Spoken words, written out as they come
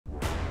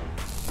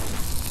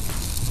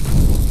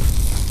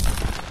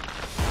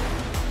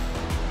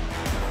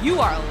You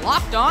are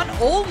Locked On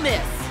Ole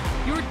Miss,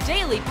 your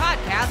daily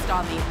podcast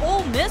on the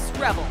Ole Miss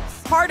Rebels.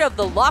 Part of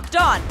the Locked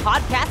On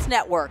Podcast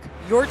Network,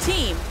 your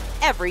team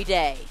every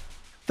day.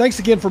 Thanks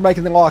again for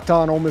making the Locked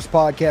On Ole Miss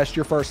podcast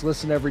your first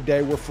listen every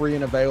day. We're free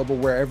and available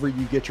wherever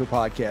you get your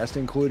podcast,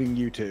 including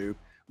YouTube.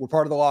 We're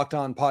part of the Locked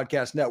On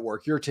Podcast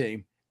Network, your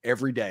team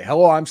every day.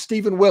 Hello, I'm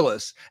Stephen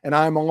Willis, and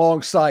I'm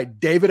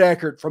alongside David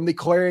Eckert from the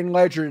Clarion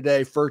Ledger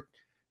today for,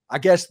 I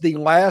guess, the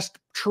last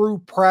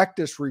true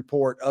practice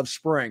report of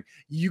spring.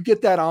 You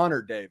get that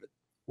honor, David.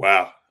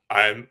 Wow.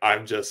 I'm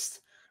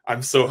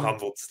so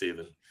humbled,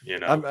 Stephen. You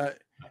know,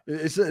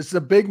 it's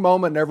a big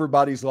moment in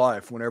everybody's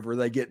life whenever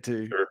they get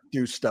to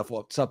do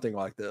something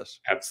like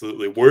this.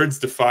 Absolutely. Words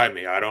defy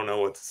me. I don't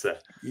know what to say.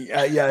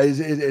 Yeah,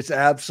 it's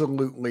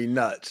absolutely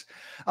nuts.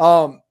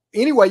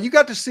 Anyway, you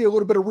got to see a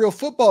little bit of real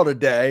football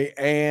today,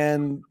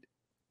 and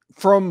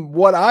from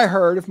what I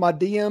heard, if my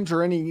DMs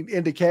are any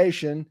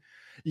indication,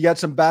 you got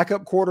some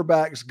backup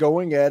quarterbacks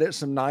going at it,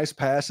 some nice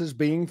passes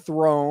being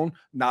thrown,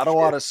 not a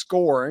lot of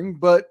scoring,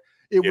 but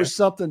it was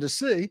something to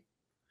see.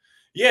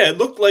 Yeah, it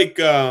looked like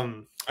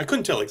I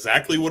couldn't tell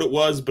exactly what it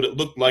was, but it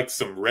looked like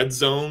some red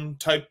zone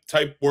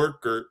type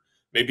work, or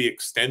maybe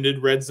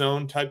extended red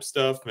zone type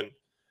stuff. And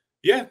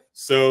yeah,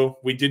 so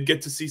we did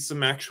get to see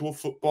some actual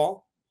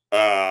football.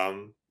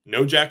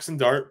 No Jackson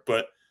Dart,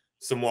 but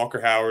some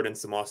Walker Howard and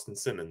some Austin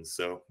Simmons.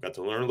 So got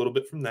to learn a little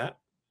bit from that,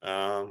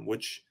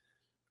 which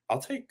I'll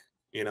take.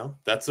 You know,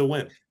 that's a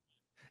win.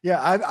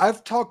 Yeah,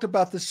 I've talked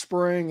about this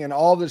spring and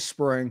all this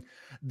spring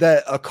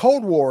that a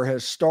Cold War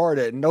has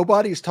started.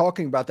 Nobody's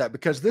talking about that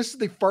because this is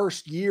the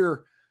first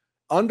year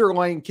under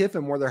Lane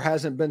Kiffin where there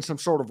hasn't been some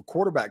sort of a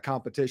quarterback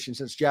competition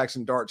since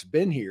Jackson Dart's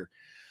been here.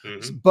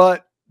 Mm-hmm.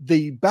 But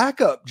the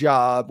backup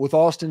job with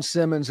Austin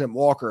Simmons and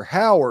Walker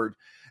Howard,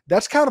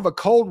 that's kind of a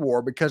Cold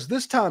War because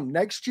this time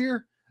next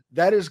year,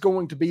 that is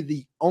going to be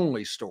the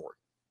only story.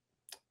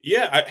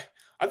 Yeah,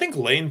 I think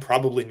Lane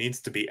probably needs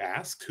to be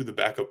asked who the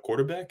backup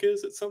quarterback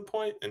is at some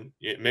point, and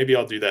maybe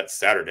I'll do that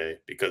Saturday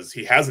because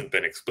he hasn't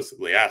been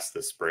explicitly asked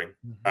this spring.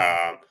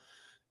 Mm-hmm.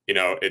 You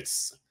know,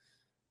 it's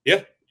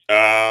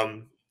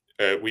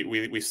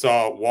we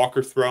saw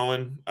Walker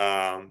throwing.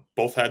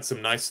 Both had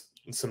some nice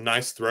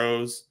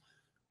throws,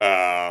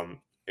 and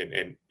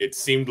it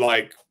seemed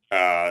like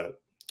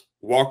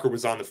Walker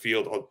was on the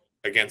field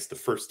against the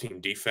first team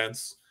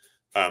defense.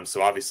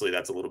 So obviously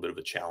that's a little bit of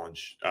a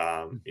challenge,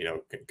 you know,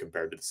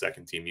 compared to the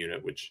second team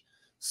unit,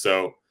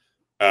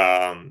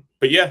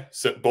 but yeah,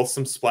 so both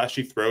some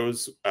splashy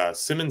throws.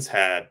 Simmons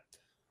had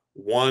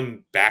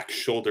one back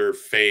shoulder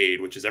fade,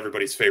 which is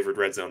everybody's favorite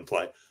red zone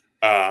play.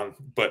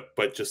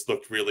 But just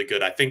looked really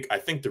good. I think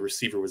the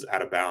receiver was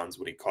out of bounds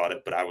when he caught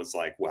it, but I was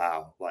like,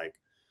 wow, like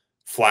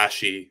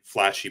flashy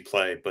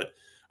play. But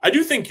I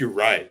do think you're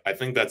right. I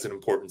think that's an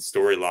important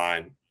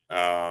storyline.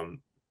 And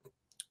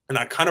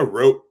I kind of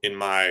wrote in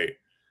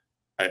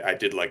I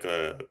did like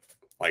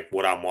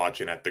what I'm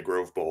watching at the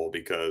Grove Bowl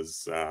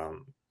because,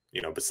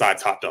 you know,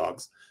 besides hot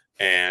dogs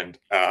and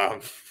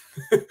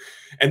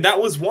and that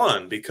was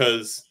one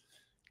because,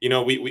 you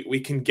know, we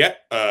can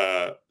get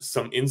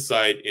some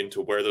insight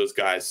into where those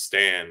guys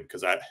stand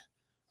because I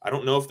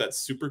don't know if that's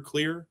super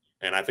clear,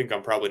 and I think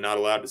I'm probably not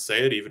allowed to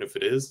say it even if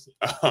it is.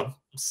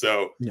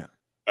 Yeah,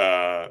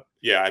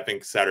 I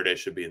think Saturday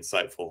should be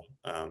insightful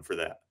for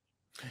that.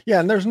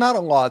 Yeah, and there's not a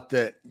lot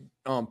that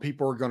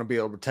people are going to be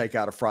able to take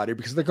out of Friday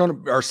because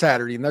or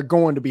Saturday, and they're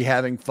going to be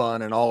having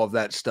fun and all of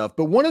that stuff.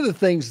 But one of the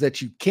things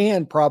that you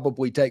can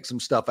probably take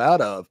some stuff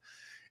out of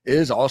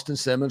is Austin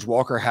Simmons,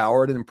 Walker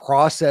Howard, and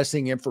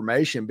processing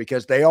information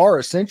because they are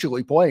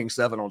essentially playing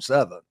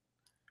 7-on-7.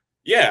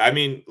 Yeah, I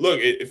mean, look,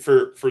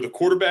 for the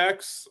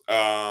quarterbacks,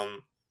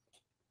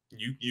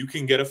 you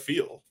can get a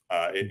feel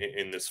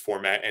in this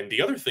format. And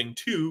the other thing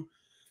too,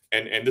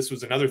 and this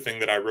was another thing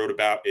that I wrote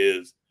about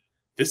is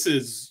this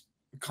is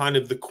kind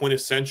of the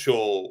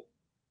quintessential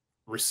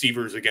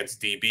receivers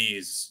against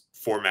DBs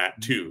format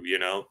too, you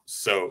know?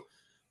 So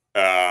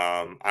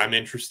I'm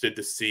interested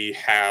to see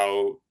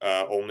how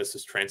Ole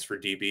Miss's transfer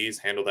DBs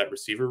handle that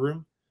receiver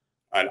room.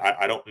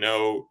 I don't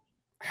know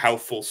how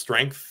full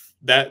strength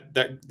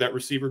that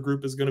receiver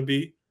group is going to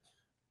be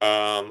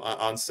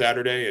on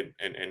Saturday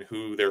and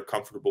who they're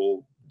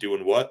comfortable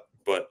doing what.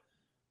 But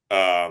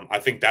I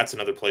think that's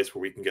another place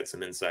where we can get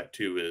some insight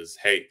too is,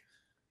 hey,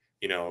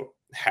 you know,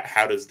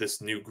 how does this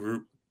new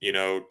group, you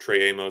know,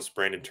 Trey Amos,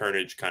 Brandon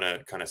Turnage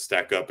kind of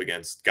stack up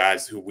against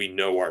guys who we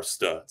know are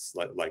studs,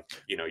 like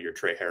you know, your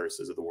Trey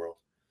Harrises of the world.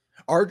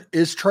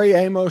 Is Trey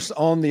Amos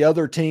on the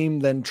other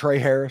team than Trey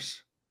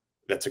Harris?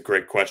 That's a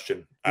great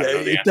question.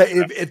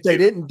 If they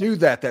didn't do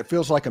that, that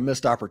feels like a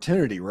missed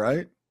opportunity,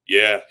 right?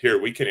 Yeah, here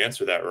we can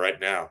answer that right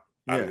now.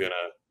 Yeah.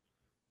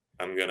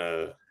 I'm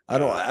gonna. I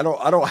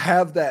don't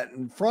have that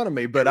in front of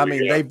me, but I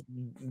mean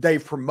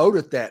they've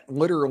promoted that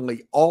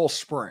literally all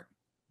spring.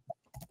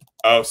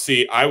 Oh,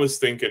 see, I was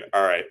thinking,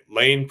 all right,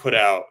 Lane put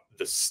out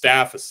the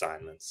staff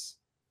assignments.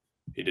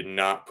 He did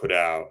not put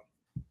out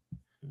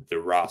the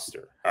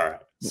roster. All right.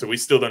 So we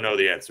still don't know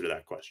the answer to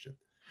that question.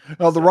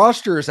 Oh, the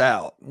roster is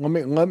out. Let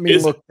me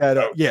Is look it? that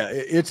up. Okay. Yeah,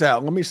 it's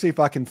out. Let me see if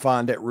I can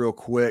find it real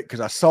quick because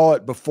I saw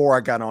it before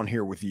I got on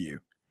here with you.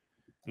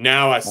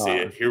 Now I see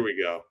it. Here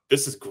we go.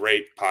 This is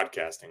great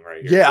podcasting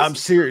right here. Yeah, I'm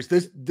serious.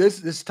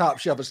 This top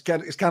shelf is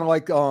kind of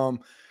like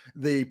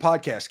the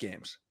podcast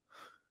games.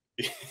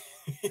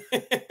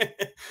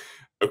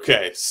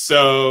 Okay,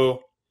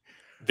 so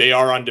they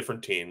are on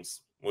different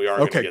teams. We are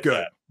going to Okay, get good.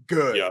 that.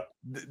 Good. Yep.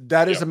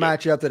 That is a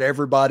matchup that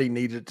everybody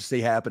needed to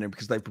see happening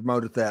because they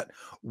promoted that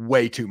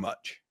way too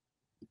much.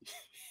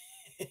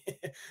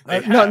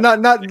 No,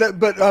 not that,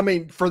 but I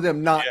mean, for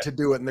them not to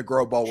do it in the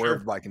Grow Bowl where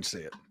everybody can see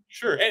it.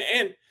 Sure,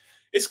 and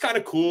it's kind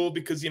of cool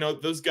because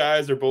those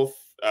guys are both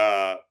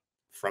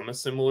from a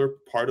similar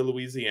part of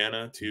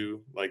Louisiana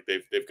too. Like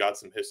they've got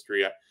some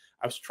history. I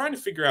was trying to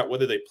figure out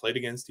whether they played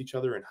against each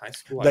other in high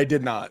school. They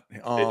did not. They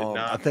did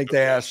not. I think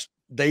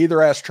they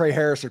either asked Trey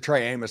Harris or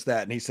Trey Amos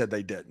that, and he said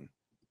they didn't.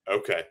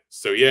 Okay,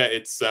 so yeah,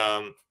 it's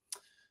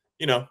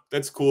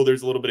that's cool.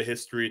 There's a little bit of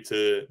history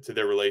to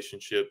their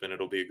relationship, and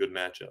it'll be a good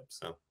matchup.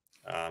 So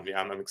yeah,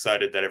 I'm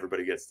excited that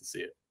everybody gets to see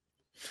it.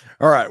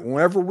 All right.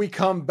 Whenever we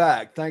come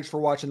back, thanks for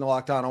watching the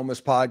Locked On Ole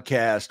Miss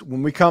podcast.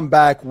 When we come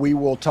back, we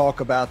will talk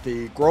about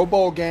the Grow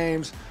Bowl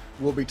games.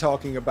 We'll be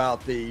talking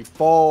about the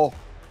fall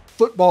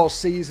football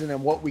season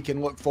and what we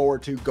can look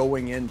forward to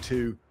going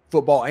into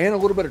football and a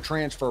little bit of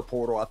transfer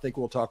portal. I think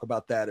we'll talk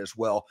about that as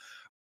well.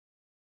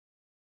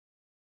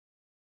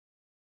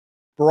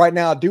 But right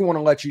now, I do want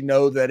to let you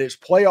know that it's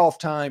playoff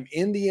time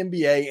in the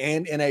NBA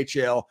and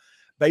NHL.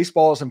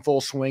 Baseball is in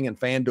full swing, and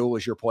FanDuel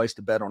is your place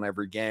to bet on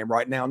every game.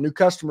 Right now, new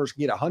customers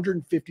can get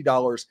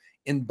 $150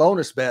 in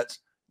bonus bets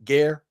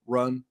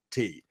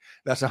guaranteed.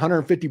 That's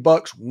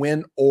 $150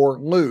 win or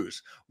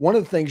lose. One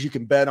of the things you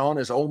can bet on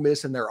is Ole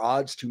Miss and their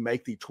odds to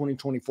make the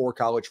 2024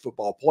 college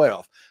football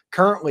playoff.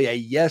 Currently, a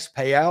yes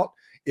payout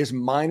is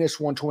minus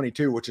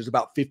 122, which is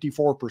about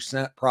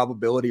 54%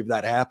 probability of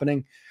that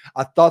happening.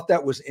 I thought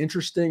that was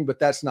interesting, but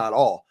that's not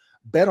all.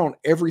 Bet on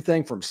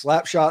everything from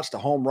slap shots to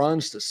home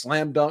runs to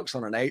slam dunks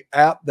on an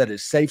app that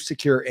is safe,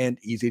 secure, and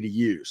easy to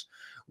use.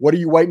 What are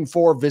you waiting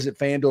for? Visit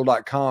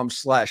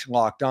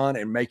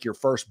FanDuel.com/lockedon and make your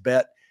first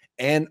bet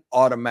an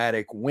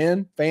automatic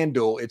win.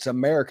 FanDuel, it's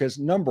America's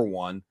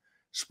 #1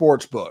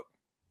 sportsbook.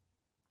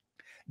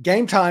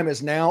 Gametime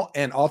is now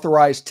an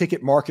authorized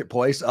ticket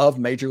marketplace of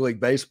Major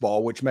League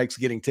Baseball, which makes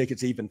getting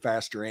tickets even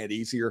faster and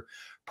easier.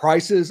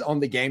 Prices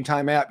on the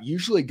Gametime app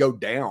usually go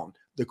down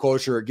the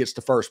closer it gets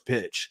to first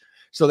pitch.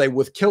 So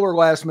with killer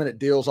last minute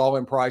deals, all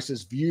in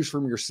prices, views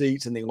from your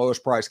seats, and the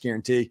lowest price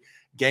guarantee,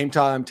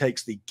 Gametime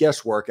takes the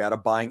guesswork out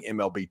of buying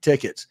MLB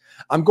tickets.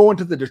 I'm going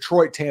to the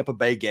Detroit-Tampa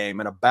Bay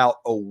game in about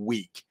a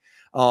week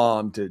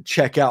to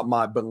check out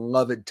my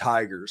beloved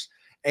Tigers.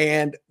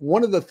 And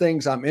one of the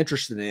things I'm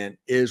interested in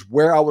is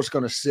where I was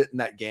going to sit in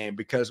that game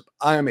because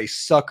I am a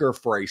sucker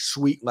for a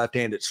sweet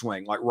left-handed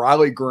swing. Like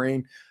Riley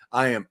Green,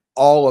 I am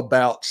all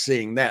about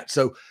seeing that.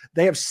 So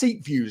they have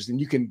seat views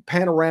and you can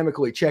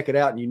panoramically check it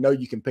out and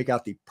you can pick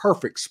out the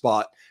perfect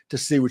spot to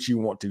see what you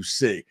want to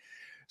see.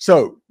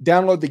 So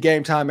download the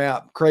Gametime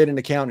app, create an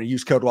account, and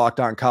use code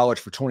LOCKEDONCollege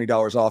for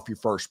 $20 off your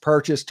first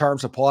purchase.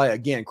 Terms apply.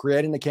 Again,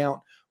 create an account,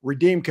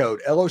 redeem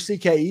code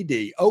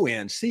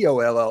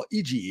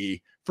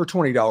LOCKEDONCOLLEGE for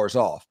 $20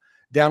 off.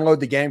 Download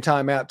the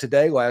Gametime app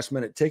today. Last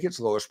minute tickets,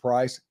 lowest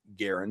price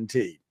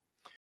guaranteed.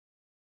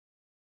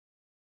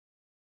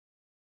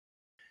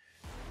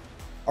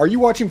 Are you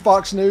watching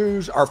Fox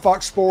News or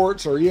Fox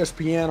Sports or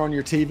ESPN on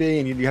your TV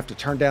and you have to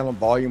turn down the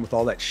volume with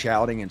all that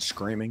shouting and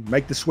screaming?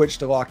 Make the switch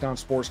to Locked On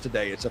Sports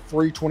today. It's a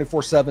free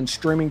 24/7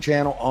 streaming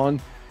channel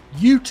on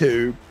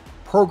YouTube,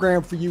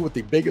 programmed for you with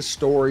the biggest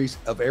stories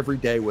of every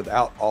day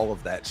without all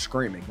of that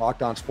screaming.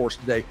 Locked On Sports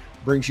Today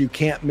brings you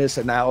can't miss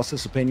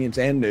analysis, opinions,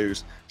 and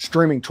news,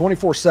 streaming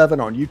 24/7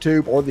 on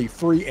YouTube or the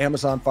free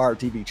Amazon Fire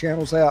TV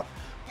channels app,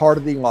 part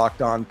of the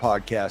Locked On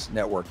Podcast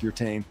Network, your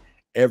team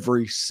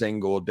every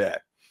single day.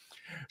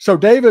 So,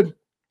 David,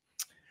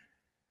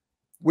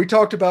 we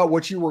talked about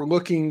what you were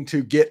looking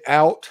to get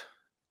out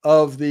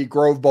of the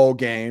Grove Bowl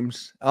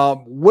games.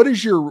 What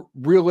is your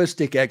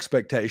realistic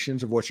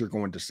expectations of what you're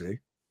going to see?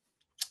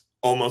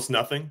 Almost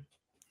nothing.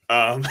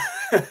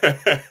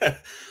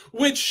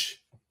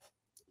 Which,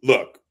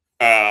 look,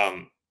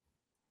 I'm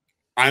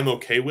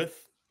okay with,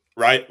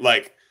 right?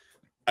 Like,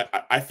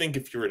 I think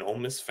if you're an Ole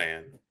Miss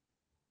fan,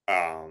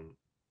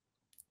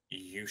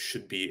 you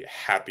should be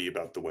happy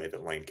about the way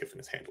that Lane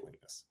Kiffin is handling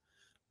this.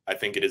 I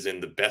think it is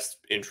in the best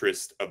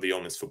interest of the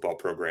Ole Miss football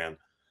program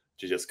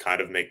to just kind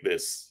of make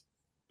this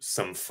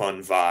some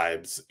fun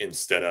vibes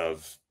instead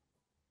of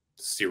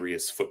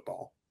serious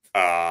football.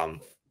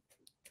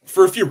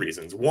 For a few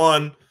reasons.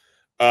 One,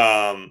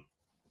 the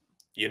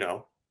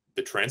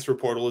transfer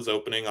portal is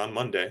opening on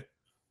Monday.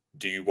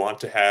 Do you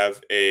want to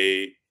have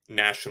a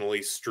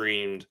nationally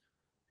streamed,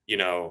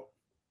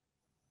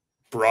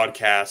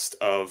 broadcast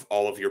of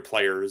all of your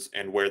players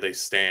and where they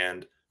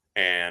stand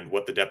and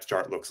what the depth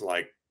chart looks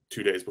like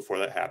 2 days before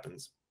that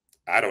happens?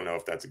 I don't know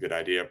if that's a good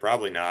idea.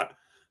 Probably not.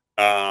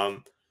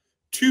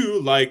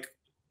 Two,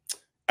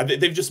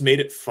 they've just made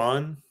it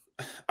fun.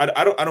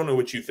 I don't know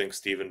what you think,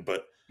 Steven,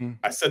 but Mm.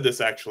 I said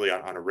this actually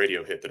on a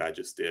radio hit that I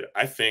just did.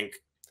 I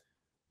think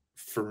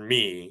for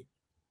me,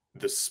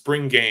 the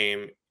spring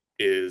game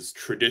is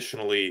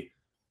traditionally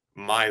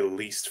my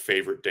least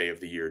favorite day of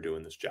the year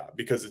doing this job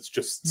because it's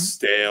just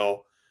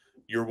stale.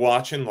 You're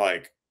watching,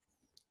 like,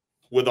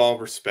 with all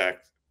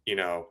respect,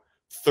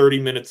 30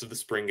 minutes of the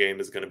spring game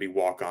is going to be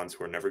walk-ons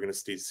who are never going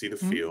to see the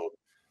field.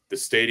 The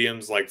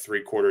stadium's like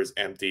 3/4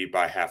 empty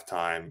by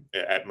halftime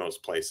at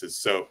most places.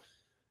 So,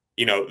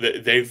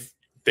 they've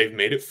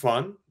made it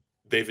fun.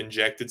 They've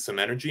injected some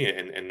energy,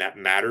 and that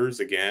matters.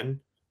 Again,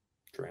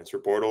 transfer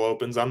portal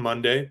opens on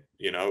Monday.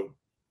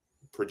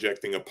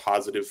 Projecting a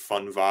positive,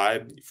 fun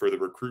vibe for the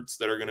recruits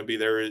that are going to be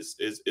there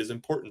is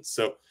important.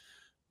 So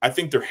I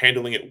think they're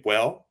handling it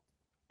well.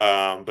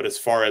 But as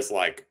far as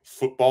like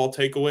football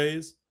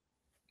takeaways,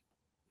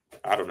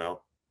 I don't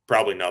know.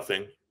 Probably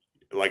nothing.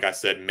 Like I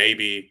said,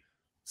 maybe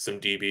some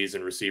DBs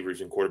and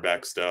receivers and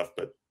quarterback stuff,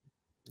 but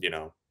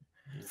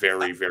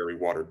very, very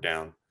watered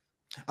down.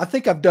 I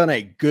think I've done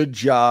a good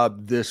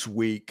job this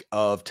week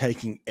of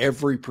taking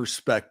every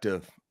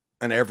perspective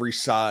and every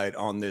side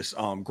on this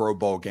Grove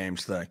Bowl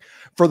games thing.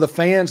 For the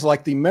fans,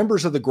 like the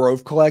members of the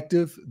Grove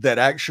Collective that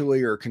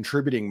actually are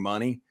contributing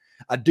money,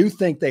 I do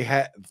think they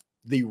have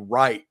the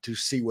right to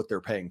see what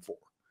they're paying for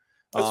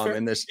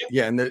in this,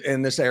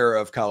 in this era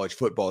of college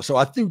football. So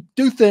I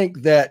do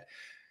think that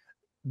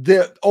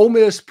the Ole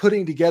Miss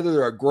putting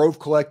together a Grove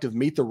Collective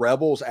Meet the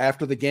Rebels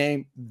after the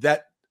game,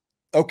 that's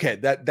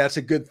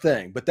a good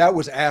thing. But that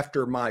was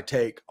after my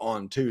take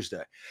on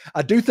Tuesday.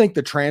 I do think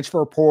the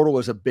transfer portal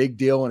is a big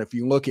deal. And if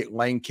you look at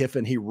Lane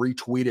Kiffin, he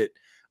retweeted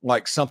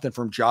like something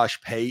from Josh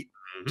Pate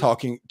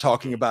talking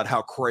about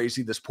how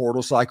crazy this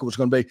portal cycle was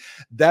going to be.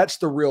 That's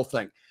the real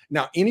thing.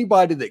 Now,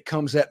 anybody that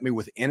comes at me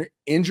with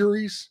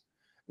injuries,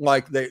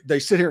 like they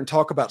sit here and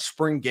talk about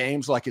spring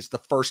games like it's the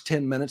first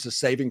 10 minutes of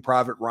Saving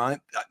Private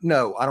Ryan.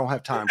 No, I don't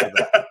have time for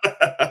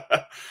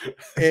that.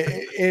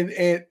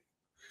 and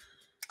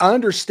I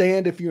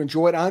understand if you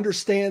enjoy it. I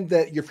understand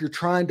that if you're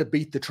trying to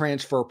beat the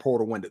transfer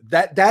portal window,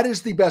 that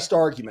is the best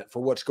argument for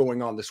what's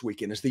going on this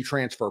weekend is the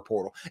transfer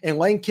portal. And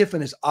Lane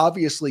Kiffin is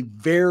obviously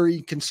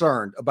very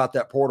concerned about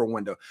that portal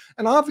window.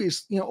 And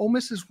obviously, Ole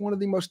Miss is one of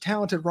the most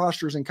talented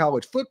rosters in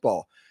college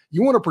football.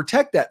 You want to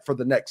protect that for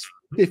the next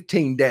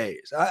 15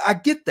 days. I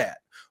get that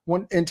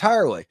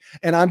entirely.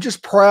 And I'm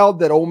just proud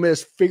that Ole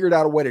Miss figured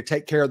out a way to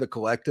take care of the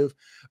collective,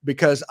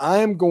 because I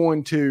am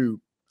going to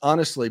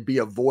honestly be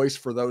a voice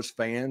for those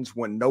fans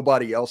when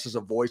nobody else is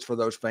a voice for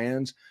those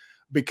fans,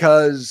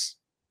 because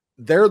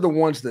they're the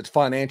ones that's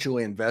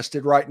financially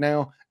invested right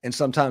now. And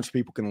sometimes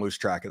people can lose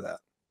track of that.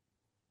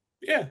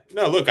 Yeah,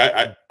 no, look,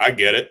 I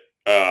get it.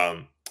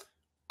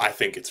 I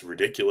think it's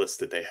ridiculous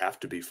that they have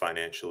to be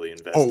financially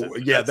invested. Oh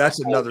yeah. That's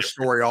another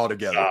story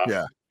altogether.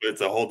 Yeah. It's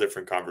a whole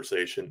different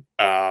conversation.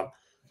 But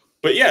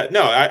yeah,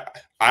 no,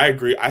 I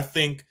agree. I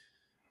think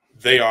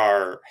they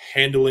are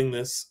handling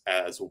this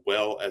as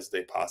well as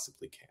they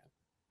possibly can.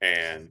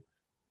 And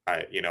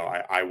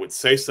I would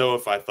say so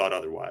if I thought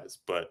otherwise,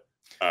 but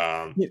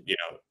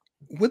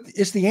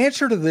is the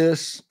answer to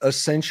this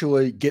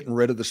essentially getting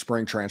rid of the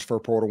spring transfer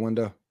portal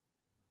window?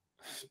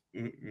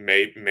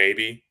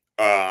 Maybe.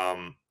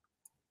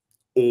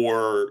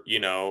 Or,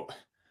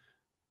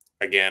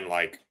 again,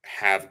 like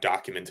have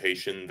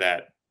documentation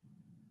that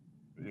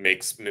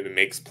makes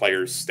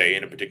players stay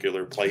in a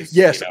particular place.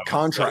 Yes,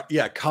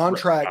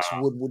 contracts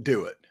would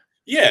do it.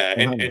 Yeah,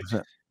 and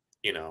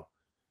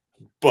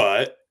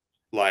but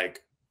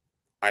like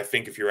I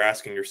think if you're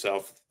asking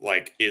yourself,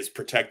 like, is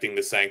protecting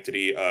the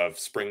sanctity of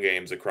spring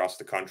games across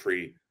the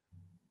country,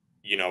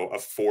 a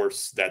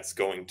force that's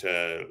going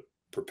to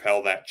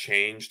propel that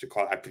change to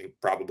call? I think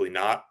probably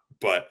not,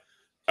 but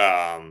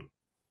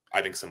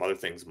I think some other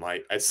things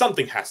might.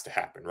 Something has to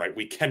happen, right?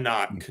 We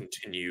cannot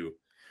continue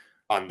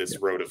on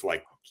this road of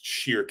like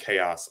sheer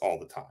chaos all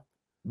the time.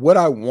 What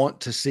I want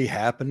to see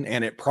happen,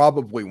 and it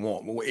probably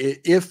won't,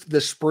 if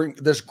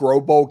this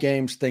Grove Bowl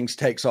games things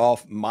takes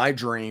off, my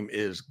dream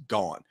is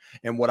gone.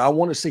 And what I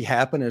want to see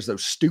happen is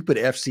those stupid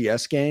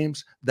FCS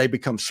games, they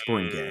become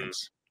spring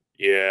games.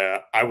 Yeah,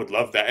 I would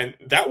love that. And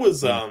that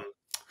was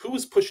who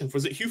was pushing?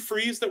 Was it Hugh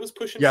Freeze that was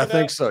pushing? Yeah, for that? I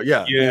think so.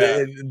 Yeah.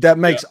 That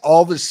makes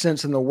all the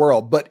sense in the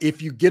world. But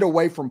if you get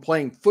away from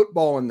playing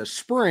football in the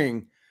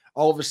spring,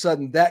 all of a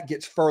sudden that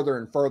gets further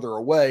and further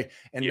away.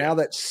 And now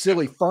that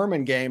silly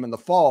Furman game in the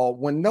fall,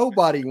 when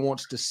nobody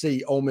wants to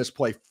see Ole Miss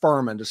play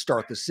Furman to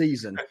start the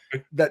season,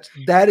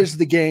 that is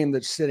the game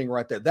that's sitting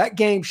right there. That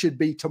game should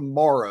be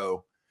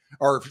tomorrow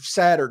or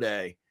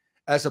Saturday,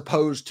 as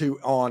opposed to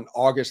on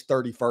August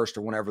 31st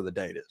or whenever the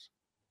date is.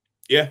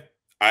 Yeah.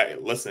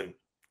 Listen,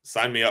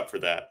 sign me up for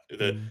that.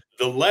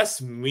 The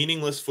less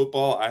meaningless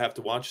football I have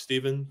to watch,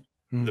 Steven,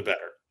 the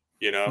better.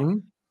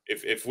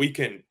 If we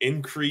can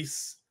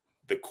increase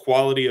the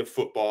quality of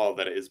football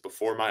that is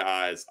before my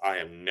eyes, I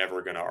am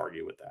never going to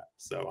argue with that.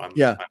 So I'm with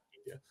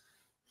you.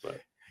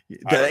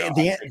 But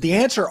the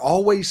answer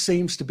always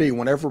seems to be,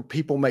 whenever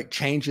people make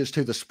changes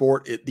to the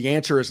sport, the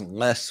answer is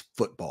less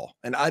football.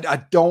 And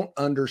I don't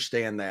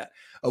understand that,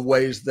 of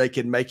ways they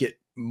can make it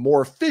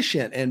more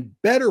efficient and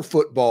better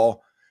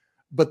football.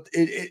 But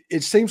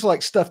it seems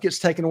like stuff gets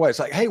taken away. It's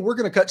like, hey, we're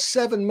going to cut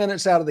 7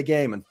 minutes out of the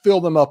game and fill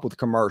them up with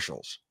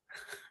commercials.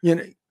 You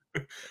know,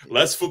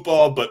 less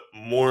football, but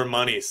more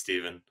money,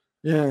 Steven.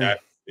 Yeah.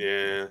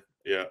 Yeah.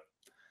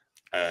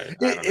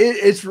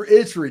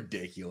 It's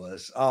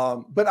ridiculous.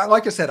 But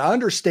like I said, I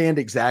understand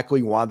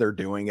exactly why they're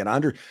doing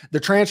it. The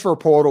transfer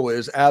portal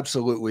is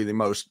absolutely the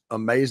most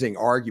amazing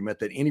argument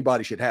that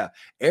anybody should have.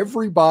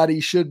 Everybody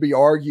should be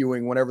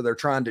arguing whenever they're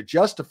trying to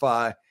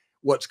justify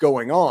what's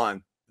going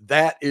on.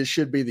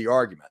 Should be the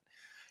argument.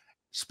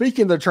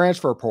 Speaking of the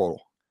transfer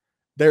portal,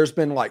 there's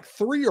been like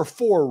 3 or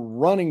 4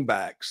 running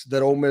backs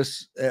that Ole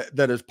Miss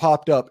that has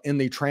popped up in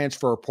the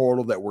transfer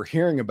portal that we're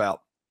hearing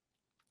about.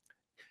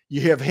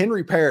 You have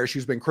Henry Parrish,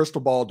 who's been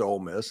crystal ball to Ole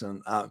Miss,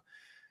 and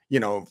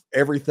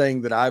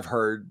everything that I've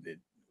heard,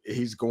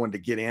 he's going to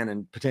get in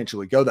and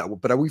potentially go that way.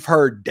 But we've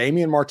heard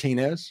Damian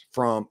Martinez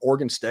from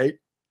Oregon State.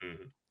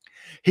 Mm-hmm.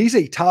 He's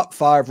a top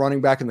 5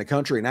 running back in the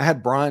country. And I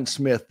had Brian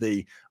Smith,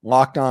 the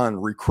Locked On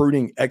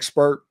recruiting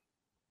expert,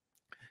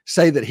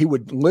 say that he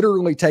would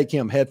literally take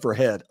him head for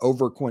head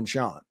over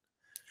Quinshawn.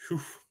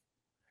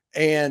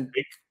 And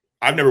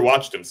I've never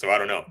watched him, so I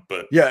don't know.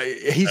 But yeah,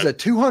 he's a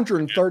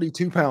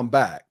 232-pound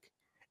back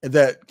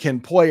that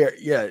can play.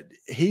 Yeah,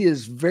 he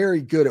is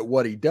very good at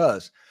what he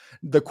does.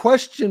 The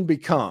question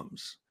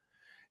becomes,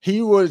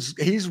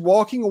 he's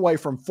walking away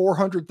from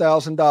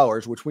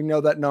 $400,000, which we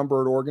know that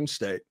number at Oregon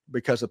State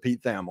because of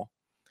Pete Thamel.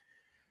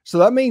 So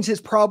that means it's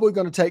probably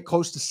going to take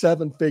close to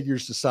 7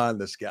 figures to sign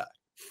this guy.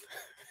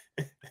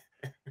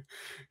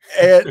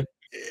 And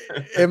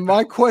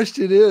my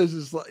question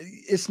is like,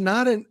 it's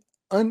not an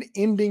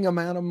unending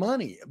amount of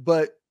money,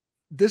 but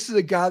this is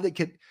a guy that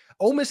could.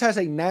 Ole Miss has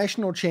a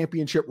national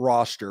championship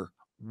roster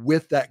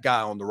with that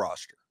guy on the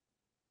roster.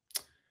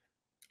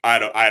 I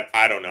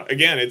don't know.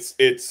 Again,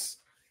 it's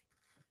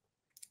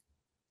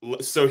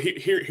so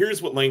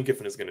here's what Lane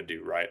Kiffin is going to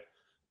do, right?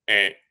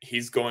 And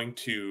he's going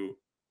to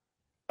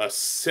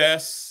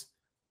assess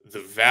the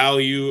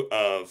value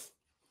of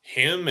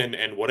him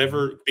and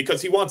whatever,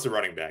 because he wants a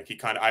running back.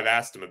 I've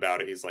asked him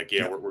about it. He's like,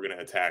 yeah, we're going to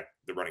attack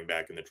the running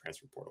back in the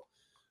transfer portal.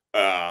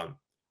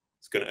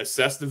 He's going to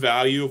assess the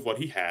value of what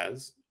he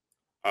has,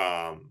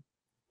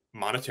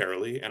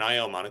 monetarily,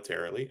 NIL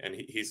monetarily, and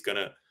he's going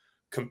to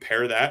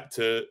compare that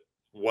to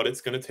what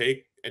it's going to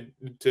take and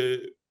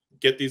to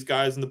get these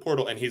guys in the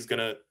portal. And he's going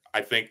to,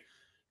 I think,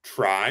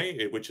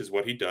 try, which is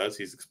what he does.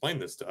 He's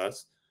explained this to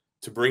us,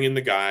 to bring in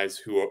the guys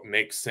who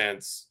make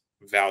sense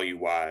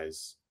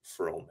value-wise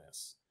for Ole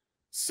Miss.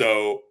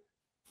 So,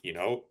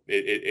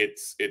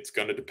 it's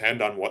going to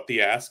depend on what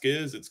the ask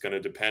is. It's going to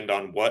depend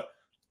on what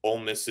Ole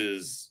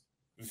Miss's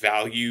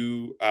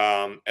value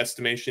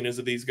estimation is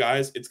of these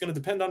guys. It's going to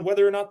depend on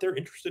whether or not they're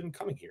interested in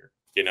coming here,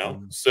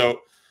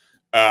 So,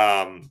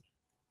 I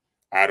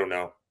don't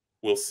know.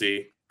 We'll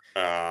see.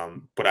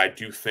 But I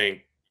do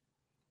think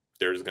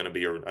there's going to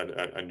be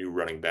a new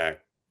running back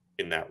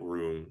in that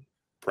room,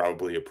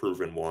 probably a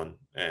proven one.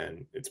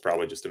 And it's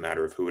probably just a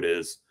matter of who it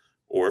is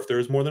or if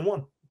there's more than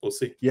one. We'll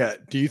see. Yeah.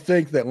 Do you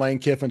think that Lane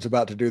Kiffin's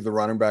about to do the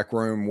running back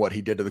room what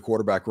he did to the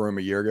quarterback room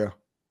a year ago?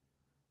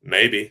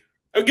 Maybe.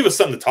 It'll give us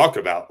something to talk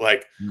about.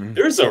 Like,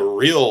 there's a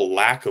real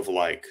lack of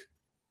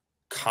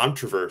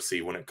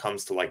controversy when it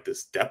comes to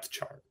this depth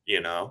chart,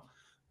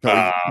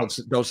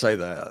 Don't say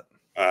that.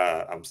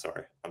 I'm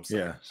sorry.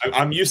 Yeah.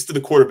 I'm used to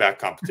the quarterback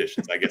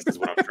competitions, I guess is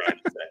what I'm trying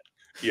to say.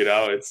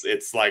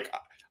 It's like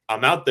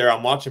I'm out there,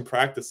 I'm watching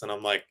practice, and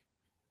I'm like,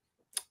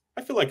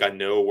 I feel like I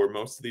know where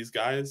most of these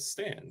guys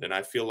stand, and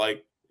I feel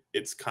like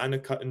it's kind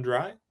of cut and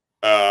dry.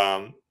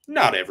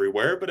 Not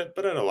everywhere, but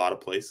at a lot of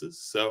places.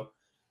 So,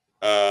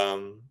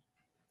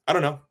 I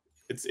don't know.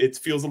 It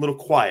feels a little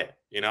quiet.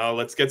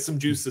 Let's get some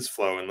juices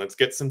flowing. Let's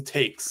get some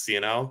takes.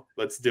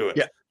 Let's do it.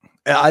 Yeah,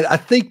 I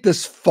think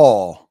this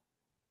fall,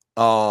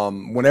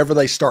 whenever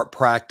they start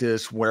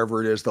practice,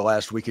 wherever it is, the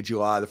last week of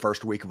July, the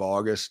first week of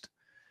August,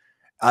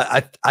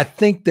 I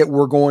think that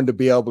we're going to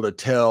be able to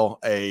tell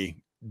a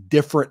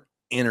different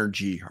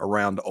energy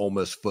around Ole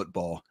Miss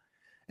football.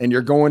 And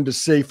you're going to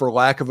see, for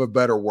lack of a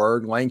better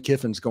word, Lane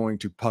Kiffin's going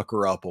to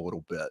pucker up a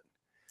little bit.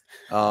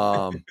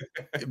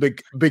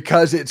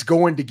 Because it's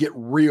going to get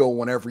real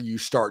whenever you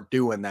start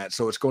doing that.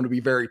 So it's going to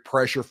be very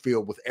pressure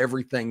filled with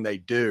everything they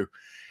do.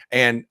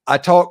 And I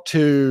talked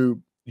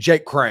to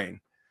Jake Crane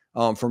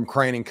from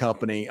Crane and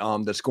Company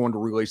that's going to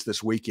release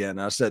this weekend.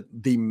 And I said,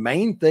 the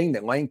main thing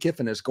that Lane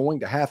Kiffin is going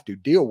to have to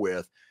deal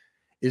with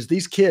is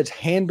these kids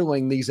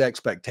handling these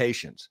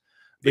expectations.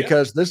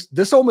 Because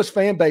this Ole Miss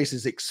fan base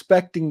is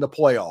expecting the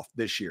playoff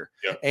this year.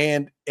 Yeah.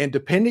 And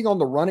depending on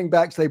the running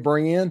backs they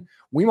bring in,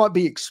 we might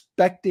be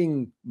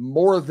expecting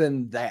more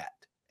than that.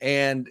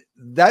 And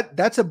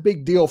that's a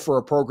big deal for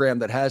a program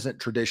that hasn't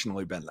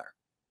traditionally been there.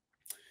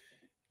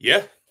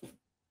 Yeah.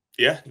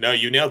 Yeah. No,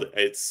 you nailed it.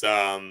 It's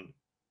to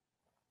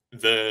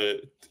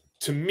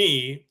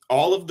me,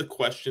 all of the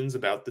questions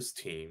about this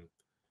team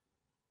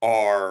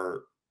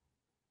are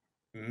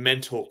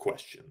mental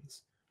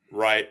questions,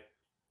 right?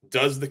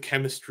 Does the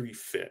chemistry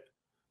fit?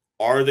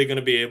 Are they going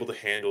to be able to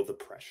handle the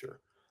pressure?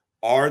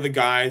 are the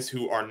guys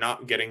who are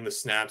not getting the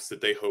snaps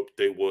that they hoped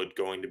they would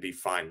going to be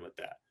fine with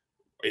that?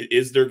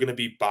 Is there going to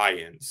be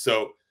buy-in?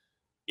 So,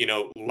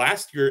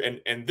 last year,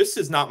 and this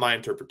is not my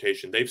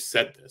interpretation, they've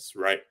said this,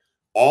 right?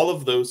 All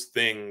of those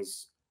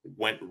things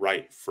went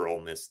right for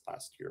Ole Miss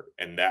last year,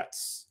 and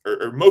that's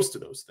or most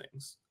of those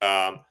things.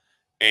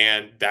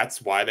 And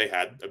that's why they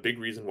had a big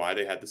reason why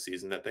they had the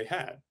season that they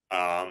had.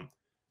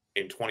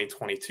 In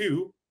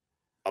 2022,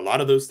 a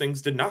lot of those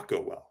things did not go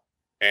well,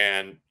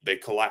 and they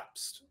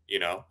collapsed,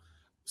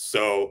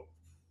 So,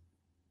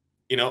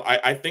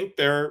 I think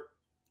they're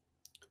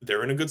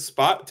in a good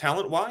spot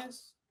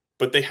talent-wise,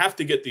 but they have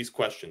to get these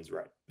questions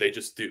right. They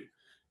just do.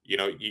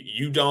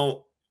 You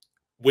don't,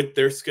 with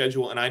their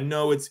schedule, and I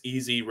know it's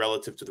easy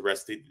relative to the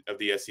rest of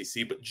the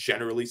SEC, but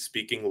generally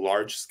speaking,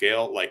 large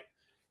scale, like,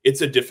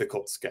 it's a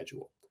difficult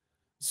schedule.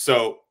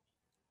 So,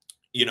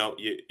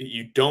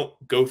 you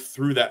don't go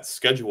through that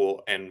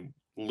schedule and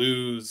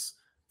lose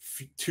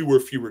 2 or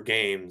fewer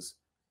games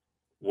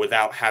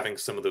without having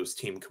some of those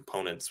team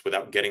components,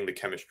 without getting the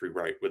chemistry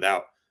right,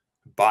 without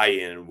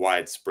buy-in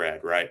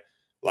widespread, right?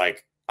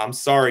 Like, I'm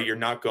sorry, you're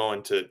not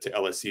going to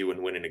LSU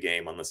and winning a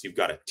game unless you've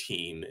got a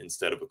team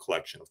instead of a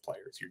collection of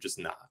players. You're just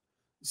not.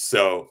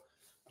 So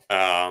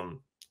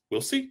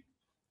we'll see.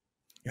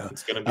 Yeah,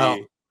 it's gonna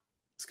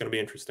be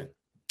interesting.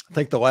 I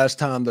think the last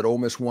time that Ole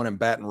Miss won in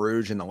Baton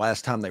Rouge and the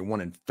last time they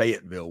won in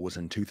Fayetteville was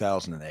in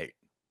 2008.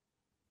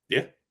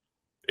 Yeah,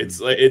 it's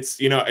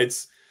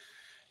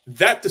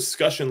that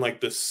discussion,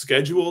 like the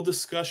schedule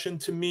discussion,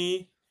 to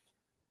me,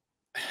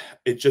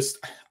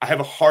 I have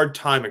a hard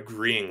time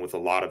agreeing with a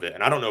lot of it.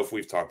 And I don't know if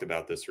we've talked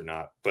about this or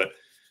not, but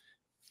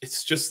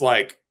it's just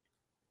like,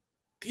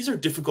 these are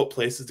difficult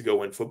places to go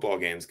win football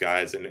games,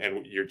 guys.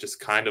 And you're just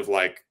kind of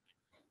like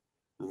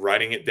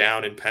writing it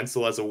down in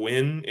pencil as a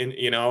win.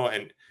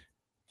 And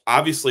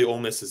obviously Ole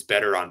Miss is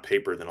better on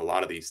paper than a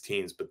lot of these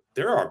teams, but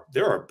there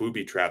are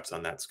booby traps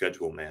on that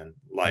schedule, man.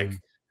 Like,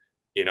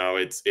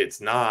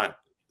 it's not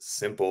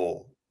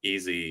simple,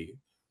 easy,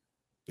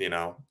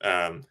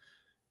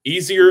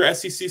 easier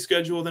SEC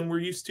schedule than we're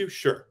used to.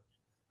 Sure.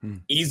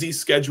 Easy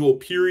schedule,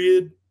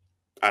 period.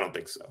 I don't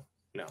think so.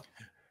 No.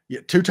 Yeah.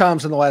 2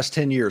 times in the last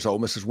 10 years, Ole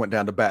Miss has went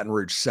down to Baton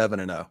Rouge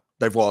 7-0.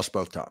 They've lost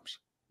both times.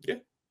 Yeah.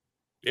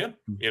 Yeah.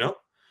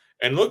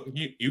 And look,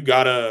 you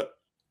gotta,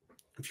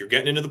 if you're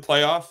getting into the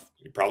playoff,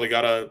 you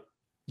gotta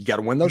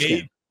win those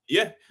games.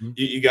 Yeah.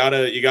 You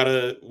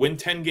gotta win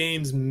 10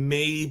 games,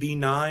 maybe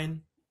 9,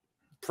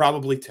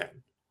 probably 10.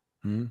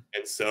 And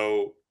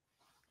so,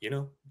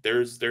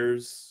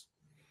 there's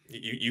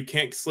you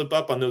can't slip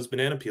up on those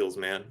banana peels,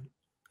 man.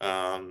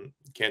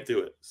 Can't do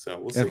it. So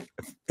we'll see.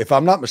 If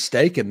I'm not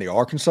mistaken, the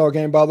Arkansas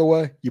game, by the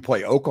way, you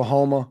play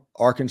Oklahoma,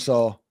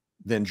 Arkansas,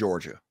 then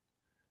Georgia.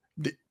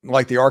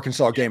 The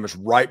Arkansas game is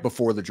right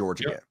before the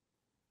Georgia game.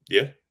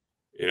 Yeah.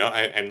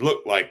 And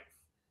look, like,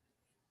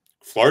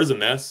 Florida's a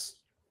mess,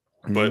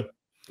 but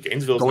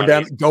Gainesville's going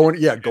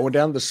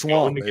down the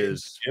swamp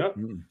is.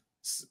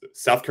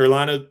 South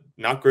Carolina,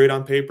 not great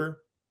on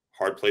paper.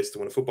 Hard place to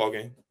win a football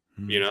game.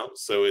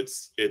 So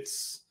it's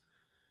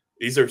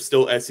these are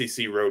still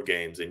SEC road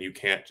games, and you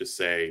can't just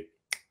say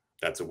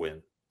that's a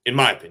win, in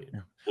my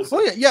opinion.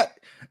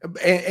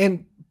 Yeah.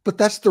 But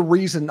that's the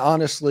reason,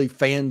 honestly,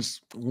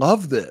 fans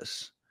love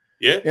this.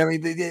 Yeah, I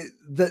mean,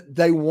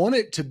 they want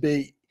it to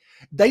be.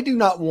 They do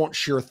not want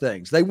sure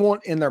things. They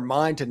want in their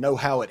mind to know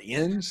how it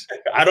ends.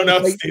 I don't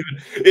know,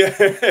 Steven.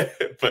 Yeah,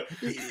 but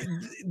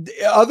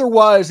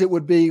otherwise, it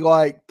would be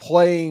like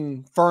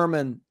playing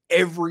Furman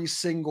every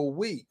single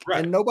week,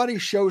 right, and nobody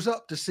shows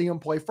up to see them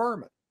play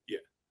Furman.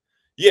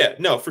 Yeah,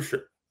 no, for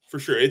sure.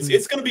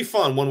 It's going to be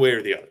fun one way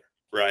or the other,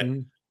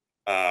 right?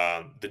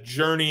 The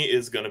journey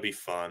is going to be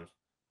fun.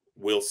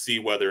 We'll see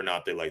whether or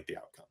not they like the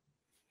outcome.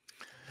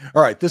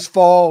 All right, this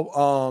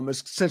fall,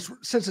 since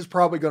it's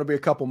probably going to be a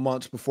couple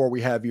months before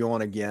we have you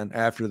on again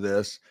after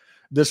this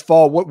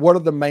fall, what are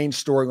the main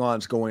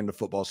storylines going into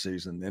football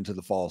season, into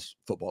the fall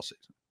football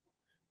season?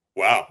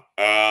 Wow.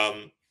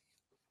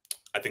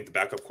 I think the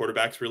backup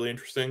quarterback's really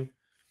interesting.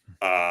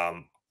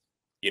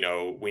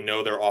 We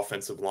know their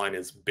offensive line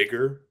is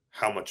bigger.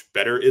 How much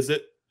better is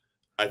it?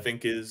 I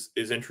think is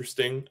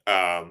interesting.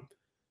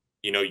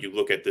 You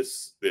look at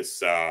this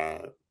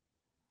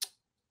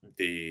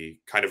the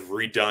kind of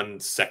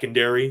redone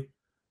secondary.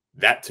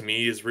 That to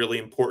me is really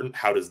important.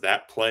 How does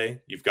that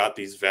play? You've got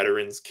these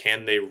veterans.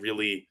 Can they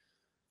really,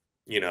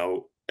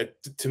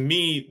 to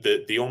me,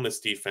 the Ole Miss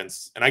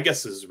defense, and I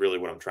guess this is really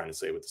what I'm trying to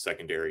say with the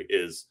secondary,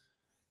 is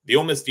the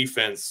Ole Miss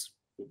defense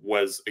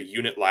was a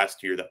unit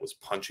last year that was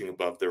punching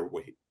above their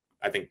weight.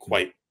 I think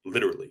quite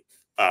literally,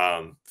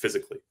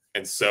 physically.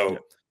 And so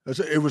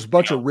it was a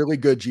bunch of really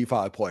good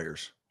G5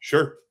 players.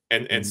 Sure.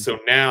 And so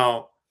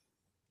now,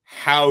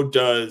 how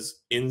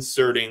does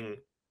inserting,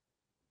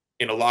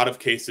 in a lot of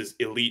cases,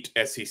 elite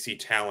SEC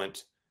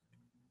talent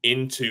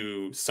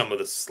into some of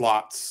the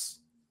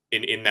slots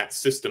in that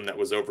system that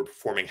was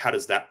overperforming, how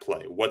does that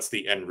play? What's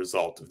the end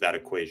result of that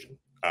equation?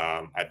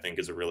 I think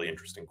is a really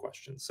interesting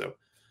question. So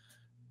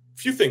a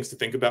few things to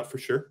think about for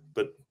sure,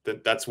 but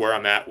that's where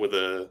I'm at with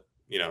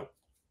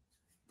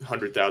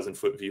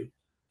 100,000-foot view.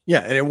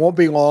 Yeah, and it won't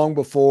be long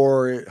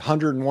before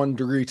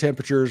 101-degree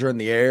temperatures are in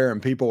the air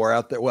and people are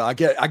out there. Well, I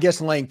guess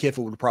Lane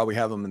Kiffin would probably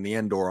have them in the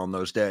indoor on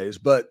those days,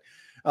 but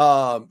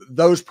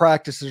those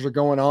practices are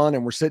going on,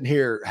 and we're sitting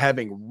here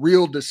having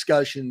real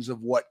discussions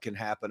of what can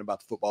happen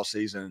about the football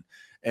season.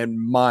 And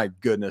my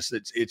goodness,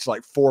 it's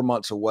like 4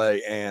 months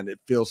away, and it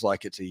feels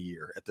like it's a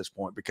year at this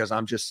point, because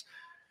I'm just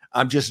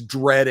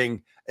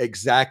dreading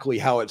exactly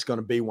how it's going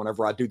to be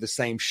whenever I do the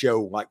same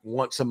show like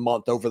once a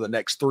month over the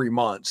next 3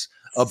 months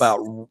about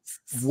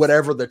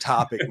whatever the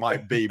topic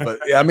might be. But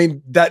I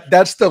mean,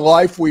 that's the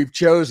life we've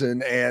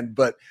chosen.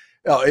 But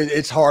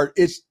it's hard.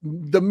 It's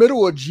the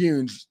middle of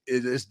June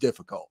is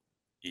difficult.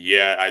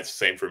 Yeah,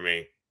 same for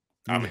me.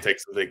 I'm gonna take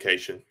some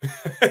vacation.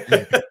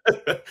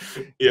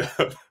 Yeah.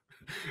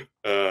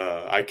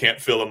 I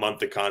can't fill a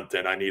month of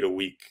content. I need a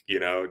week,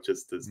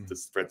 just to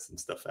spread some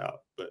stuff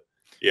out. But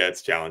yeah,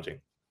 it's challenging.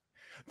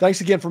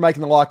 Thanks again for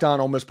making the Locked On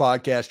Ole Miss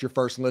podcast your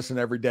first listen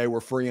every day. We're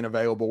free and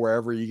available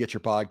wherever you get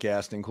your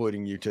podcast,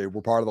 including YouTube.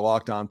 We're part of the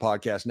Locked On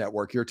Podcast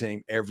Network, your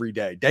team every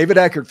day. David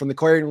Eckert from the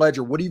Clarion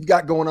Ledger. What do you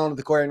got going on at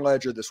the Clarion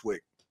Ledger this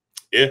week?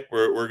 Yeah,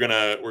 we're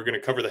gonna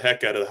cover the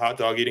heck out of the hot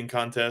dog eating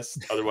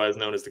contest, otherwise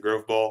known as the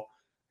Grove Bowl,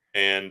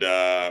 and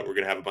we're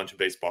gonna have a bunch of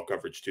baseball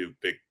coverage too.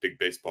 Big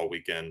baseball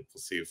weekend.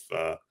 We'll see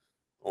if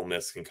Ole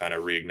Miss can kind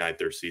of reignite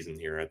their season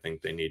here. I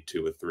think they need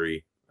 2 or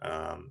 3.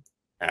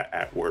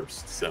 At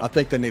worst. So I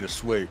think they need a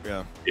sweep.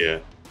 Yeah,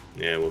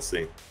 we'll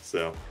see.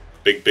 So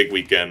big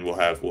weekend. We'll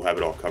have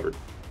it all covered.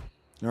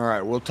 All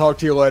right, we'll talk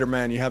to you later,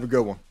 man. You have a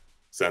good one.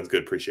 Sounds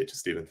good. Appreciate you,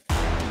 Steven.